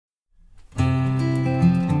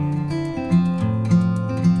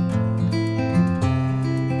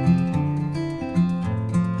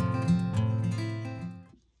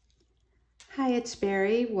it's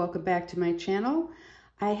Barry. Welcome back to my channel.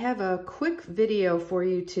 I have a quick video for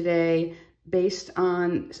you today based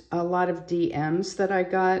on a lot of DMs that I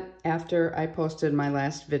got after I posted my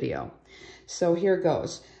last video. So here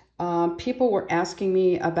goes. People were asking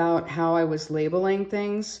me about how I was labeling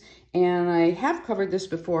things, and I have covered this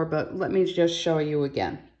before, but let me just show you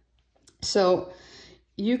again. So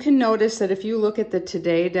you can notice that if you look at the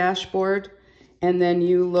Today dashboard and then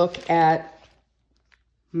you look at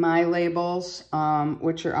my labels,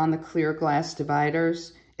 which are on the clear glass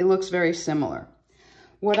dividers, it looks very similar.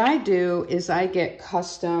 What I do is I get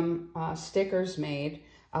custom stickers made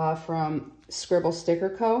from Scribble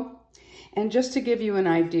Sticker Co. And just to give you an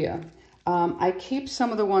idea, I keep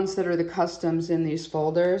some of the ones that are the customs in these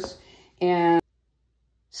folders. And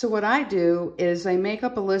so what I do is I make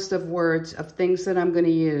up a list of words of things that I'm going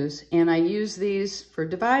to use. And I use these for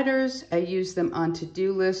dividers. I use them on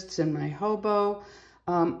to-do lists in my hobo,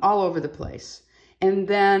 all over the place. And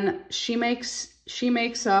then she makes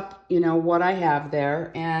up, you know, what I have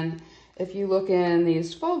there. And if you look in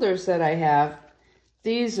these folders that I have,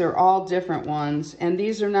 these are all different ones. And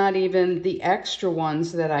these are not even the extra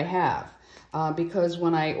ones that I have. Because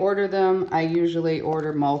when I order them, I usually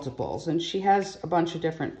order multiples. And she has a bunch of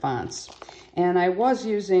different fonts. And I was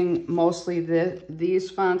using mostly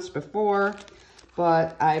these fonts before,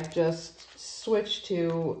 but I've just switched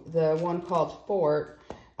to the one called Fort,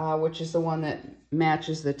 which is the one that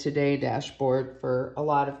matches the Today dashboard for a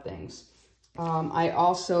lot of things. I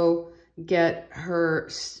also get her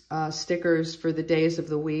stickers for the days of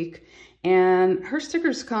the week, and her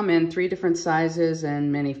stickers come in 3 different sizes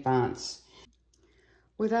and many fonts.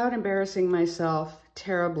 Without embarrassing myself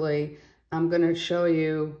terribly, I'm going to show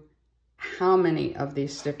you how many of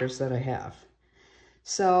these stickers that I have.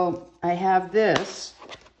 So I have this,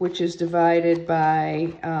 which is divided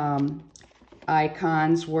by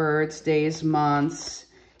icons, words, days, months,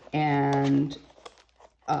 and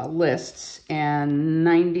lists. And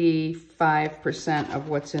 95% of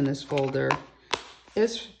what's in this folder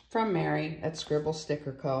is from Mary at Scribble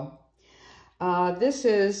Sticker Co. This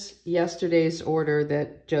is yesterday's order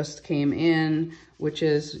that just came in, which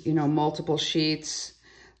is, you know, multiple sheets,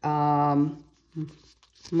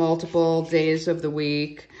 multiple days of the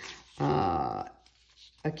week, a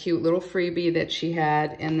cute little freebie that she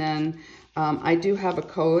had, and then I do have a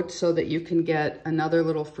code so that you can get another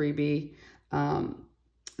little freebie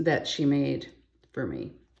that she made for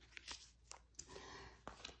me.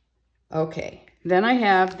 Okay, then I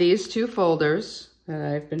have these 2 folders that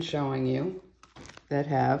I've been showing you that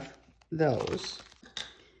have those.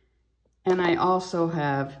 And I also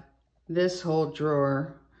have this whole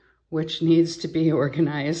drawer, which needs to be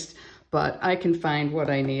organized, but I can find what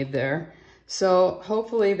I need there. So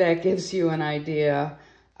hopefully that gives you an idea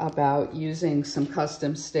about using some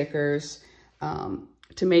custom stickers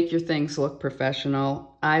to make your things look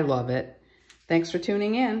professional. I love it. Thanks for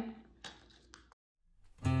tuning in.